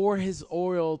to pour His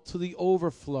oil to the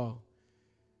overflow.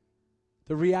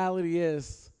 The reality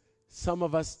is, some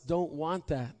of us don't want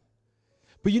that.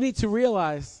 But you need to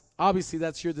realize, obviously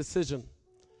that's your decision.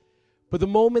 But the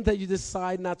moment that you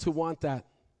decide not to want that,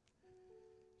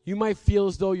 you might feel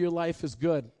as though your life is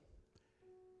good.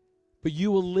 But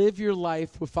you will live your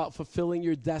life without fulfilling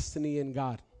your destiny in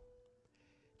God.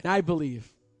 And I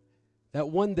believe that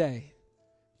one day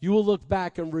you will look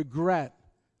back and regret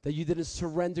that you didn't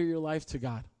surrender your life to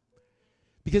God.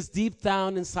 Because deep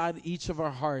down inside each of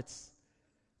our hearts,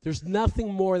 there's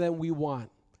nothing more than we want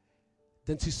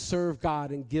than to serve God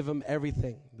and give Him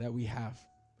everything that we have.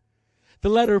 The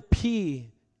letter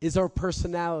P is our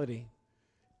personality.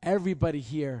 Everybody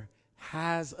here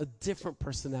has a different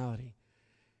personality.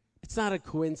 It's not a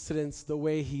coincidence the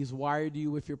way He's wired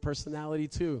you with your personality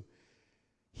too.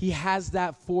 He has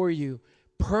that for you,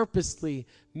 purposely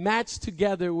matched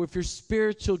together with your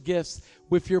spiritual gifts,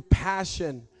 with your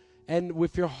passion, and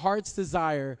with your heart's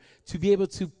desire to be able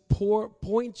to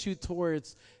point you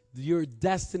towards your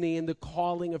destiny and the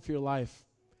calling of your life.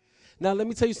 Now, let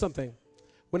me tell you something.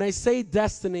 When I say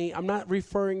destiny, I'm not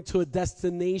referring to a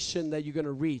destination that you're going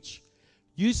to reach.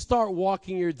 You start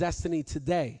walking your destiny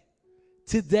today.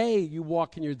 Today, you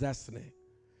walk in your destiny.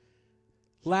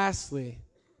 Lastly,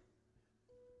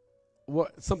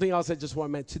 something else I just want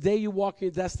to mention. Today you walk in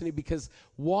your destiny because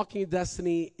walking in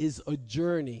destiny is a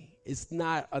journey. It's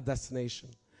not a destination.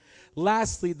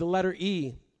 Lastly, the letter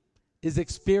E is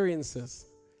experiences.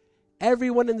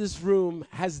 Everyone in this room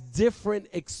has different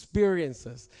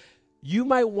experiences. You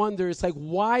might wonder, it's like,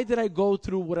 why did I go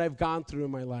through what I've gone through in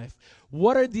my life?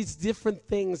 What are these different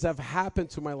things that have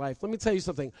happened to my life? Let me tell you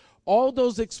something. All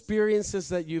those experiences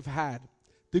that you've had,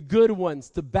 the good ones,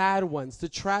 the bad ones, the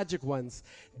tragic ones,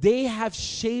 they have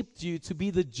shaped you to be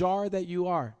the jar that you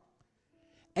are.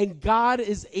 And God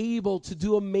is able to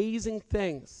do amazing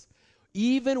things,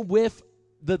 even with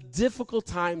the difficult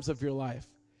times of your life.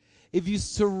 If you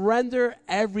surrender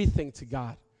everything to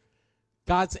God,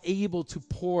 God's able to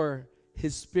pour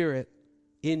His Spirit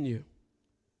in you.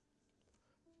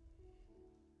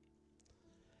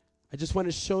 I just want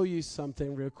to show you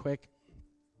something real quick.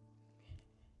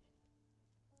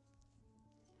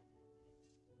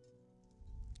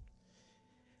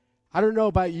 I don't know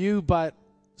about you, but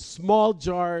small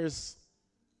jars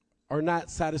are not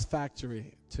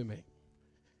satisfactory to me.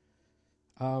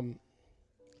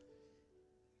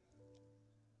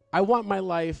 I want my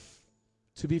life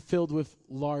to be filled with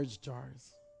large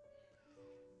jars.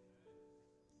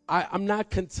 I'm not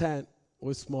content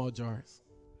with small jars.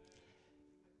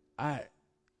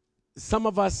 Some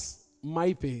of us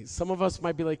might be. Some of us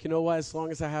might be like, you know what, as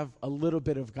long as I have a little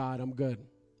bit of God, I'm good.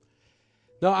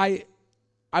 No, I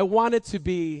want it to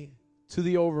be to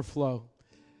the overflow.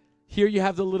 Here you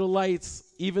have the little lights,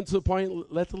 even to the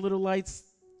point, let the little lights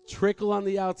trickle on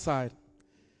the outside.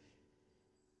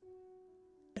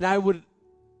 And I would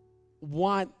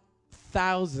want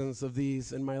thousands of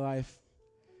these in my life.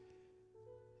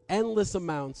 Endless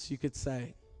amounts, you could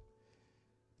say.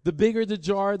 The bigger the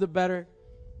jar, the better.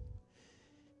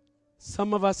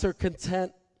 Some of us are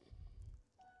content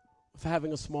with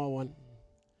having a small one.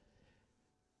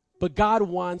 But God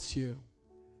wants you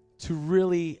to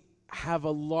really have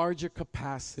a larger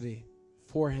capacity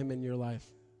for Him in your life.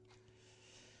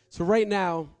 So right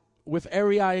now, with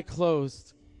every eye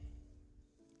closed,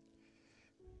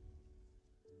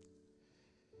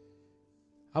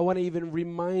 I want to even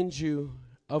remind you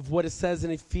of what it says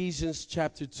in Ephesians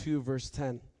chapter 2, verse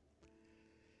 10.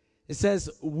 It says,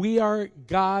 we are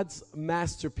God's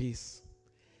masterpiece.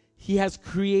 He has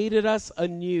created us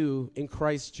anew in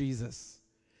Christ Jesus,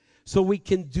 so we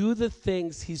can do the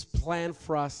things He's planned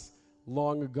for us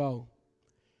long ago.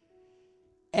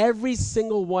 Every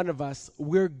single one of us,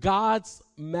 we're God's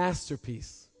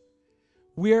masterpiece.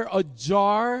 We're a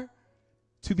jar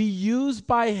to be used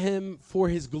by Him for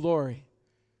His glory.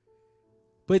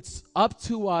 But it's up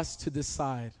to us to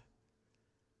decide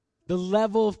the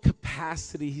level of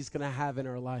capacity He's going to have in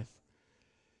our life.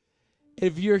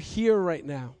 If you're here right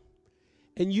now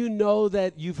and you know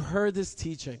that you've heard this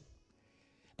teaching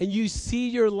and you see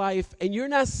your life and you're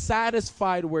not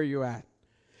satisfied where you're at,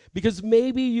 because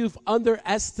maybe you've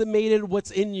underestimated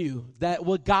what's in you, that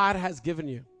what God has given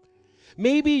you.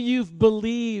 Maybe you've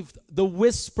believed the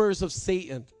whispers of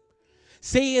Satan.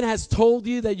 Satan has told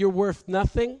you that you're worth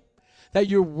nothing, that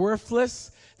you're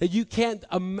worthless, that you can't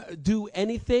do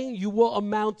anything, you will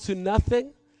amount to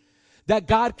nothing, that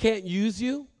God can't use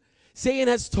you. Satan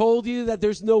has told you that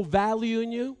there's no value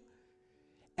in you,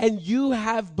 and you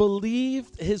have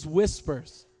believed his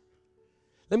whispers.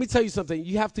 Let me tell you something.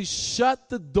 You have to shut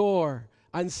the door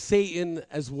on Satan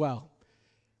as well,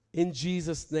 in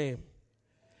Jesus' name.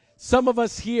 Some of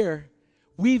us here,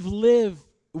 we live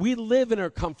in our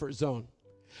comfort zone.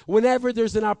 Whenever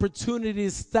there's an opportunity to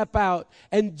step out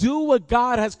and do what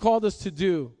God has called us to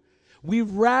do, we'd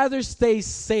rather stay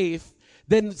safe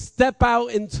than step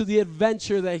out into the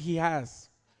adventure that He has.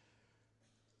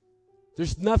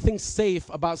 There's nothing safe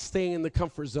about staying in the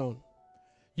comfort zone.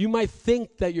 You might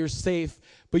think that you're safe,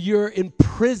 but you're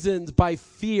imprisoned by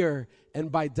fear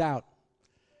and by doubt.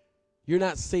 You're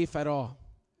not safe at all.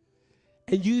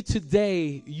 And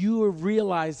today, you are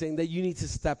realizing that you need to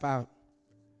step out.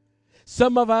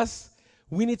 Some of us,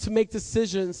 we need to make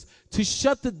decisions to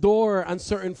shut the door on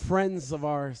certain friends of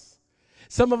ours.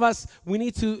 Some of us, we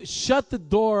need to shut the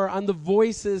door on the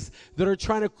voices that are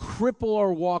trying to cripple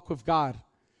our walk with God.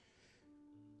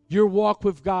 Your walk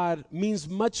with God means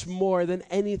much more than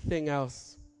anything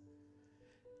else.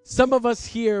 Some of us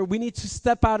here, we need to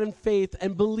step out in faith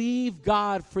and believe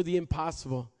God for the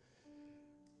impossible.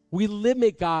 We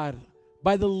limit God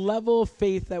by the level of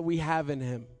faith that we have in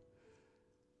Him.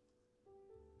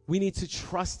 We need to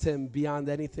trust Him beyond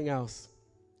anything else.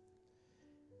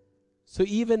 So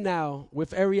even now,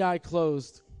 with every eye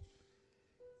closed,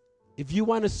 if you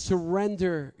want to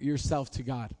surrender yourself to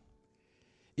God,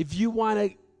 if you want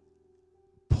to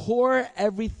pour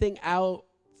everything out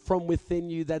from within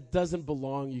you that doesn't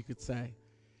belong, you could say.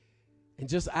 And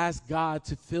just ask God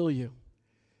to fill you,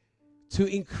 to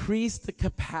increase the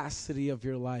capacity of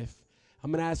your life.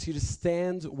 I'm going to ask you to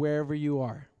stand wherever you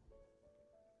are.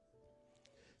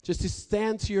 Just to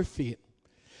stand to your feet.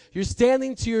 You're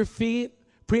standing to your feet,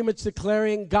 pretty much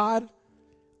declaring, God,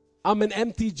 I'm an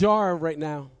empty jar right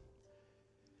now.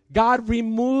 God,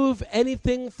 remove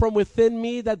anything from within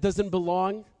me that doesn't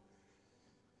belong.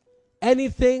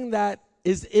 Anything that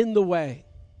is in the way.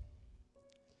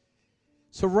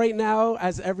 So right now,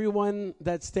 as everyone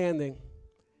that's standing,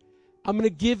 I'm going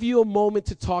to give you a moment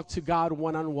to talk to God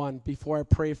one-on-one before I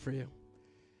pray for you.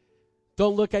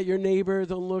 Don't look at your neighbor.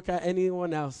 Don't look at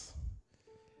anyone else.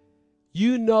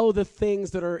 You know the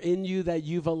things that are in you that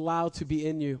you've allowed to be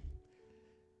in you.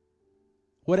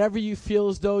 Whatever you feel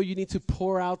as though you need to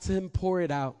pour out to him, pour it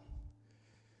out.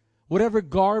 Whatever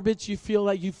garbage you feel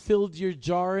like you filled your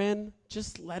jar in,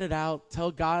 just let it out.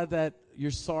 Tell God that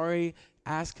you're sorry.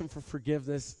 Ask him for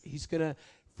forgiveness. He's going to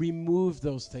remove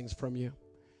those things from you.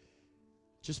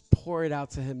 Just pour it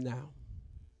out to him now.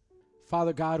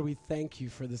 Father God, we thank you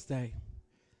for this day.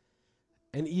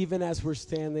 And even as we're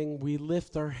standing, we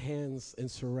lift our hands in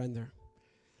surrender.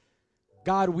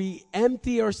 God, we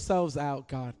empty ourselves out,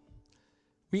 God.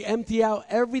 We empty out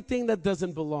everything that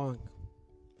doesn't belong.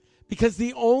 Because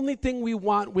the only thing we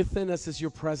want within us is your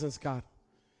presence, God.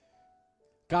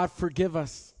 God, forgive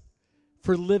us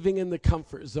for living in the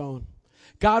comfort zone.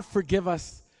 God, forgive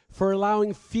us for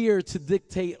allowing fear to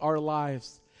dictate our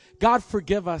lives. God,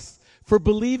 forgive us for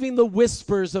believing the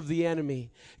whispers of the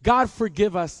enemy. God,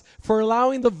 forgive us for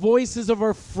allowing the voices of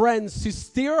our friends to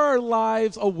steer our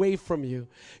lives away from you.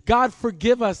 God,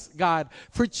 forgive us, God,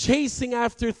 for chasing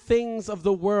after things of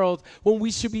the world when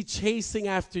we should be chasing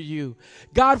after you.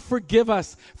 God, forgive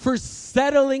us for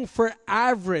settling for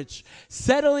average,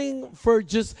 settling for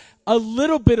just a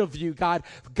little bit of you, God.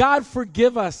 God,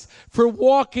 forgive us for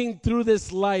walking through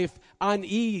this life on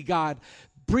E, God,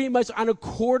 pretty much on a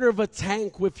quarter of a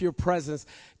tank with your presence.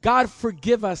 God,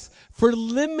 forgive us for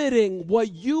limiting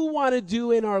what you want to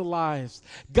do in our lives.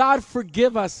 God,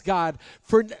 forgive us, God,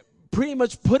 for pretty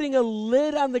much putting a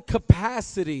lid on the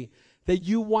capacity that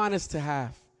you want us to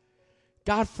have.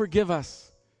 God, forgive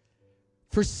us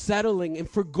for settling and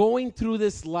for going through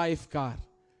this life, God,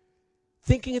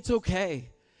 thinking it's okay,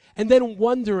 and then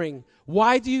wondering,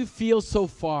 why do you feel so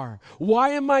far? Why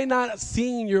am I not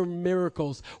seeing your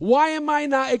miracles? Why am I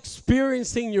not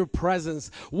experiencing your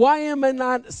presence? Why am I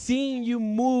not seeing you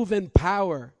move in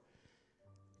power?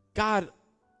 God,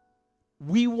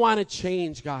 we want to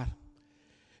change, God.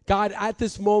 God, at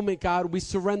this moment, God, we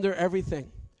surrender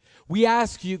everything. We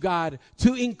ask you, God,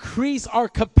 to increase our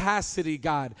capacity,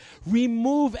 God.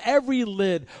 Remove every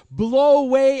lid. Blow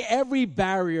away every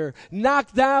barrier.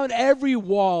 Knock down every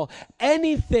wall.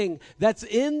 Anything that's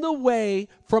in the way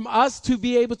from us to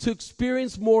be able to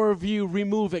experience more of you,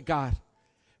 remove it, God.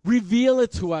 Reveal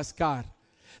it to us, God.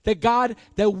 That, God,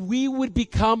 that we would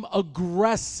become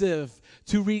aggressive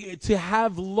to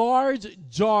have large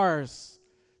jars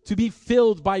to be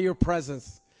filled by your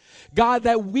presence. God,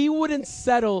 that we wouldn't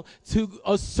settle to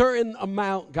a certain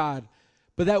amount, God,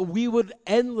 but that we would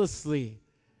endlessly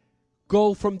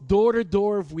go from door to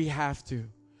door if we have to.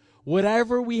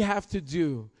 Whatever we have to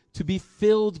do to be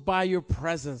filled by your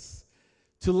presence,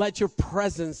 to let your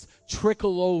presence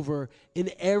trickle over in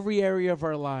every area of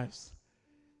our lives.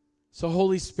 So,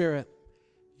 Holy Spirit,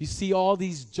 you see all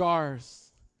these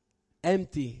jars,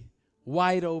 empty,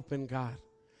 wide open, God.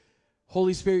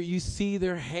 Holy Spirit, you see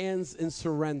their hands in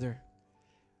surrender.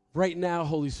 Right now,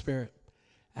 Holy Spirit,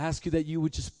 I ask you that you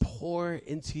would just pour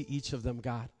into each of them,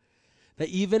 God. That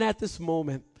even at this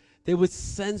moment, they would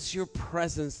sense your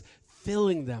presence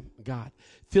filling them, God.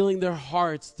 Filling their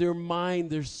hearts, their mind,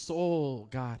 their soul,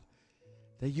 God.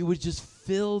 That you would just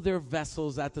fill their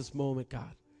vessels at this moment,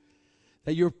 God.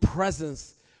 That your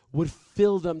presence would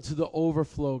fill them to the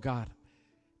overflow, God.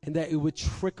 And that it would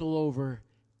trickle over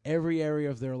every area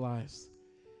of their lives.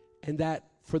 And that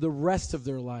for the rest of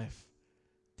their life,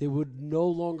 they would no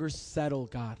longer settle,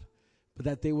 God, but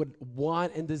that they would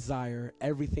want and desire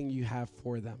everything you have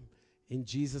for them. In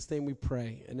Jesus' name we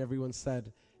pray. And everyone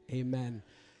said, amen.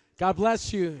 God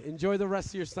bless you. Enjoy the rest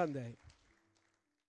of your Sunday.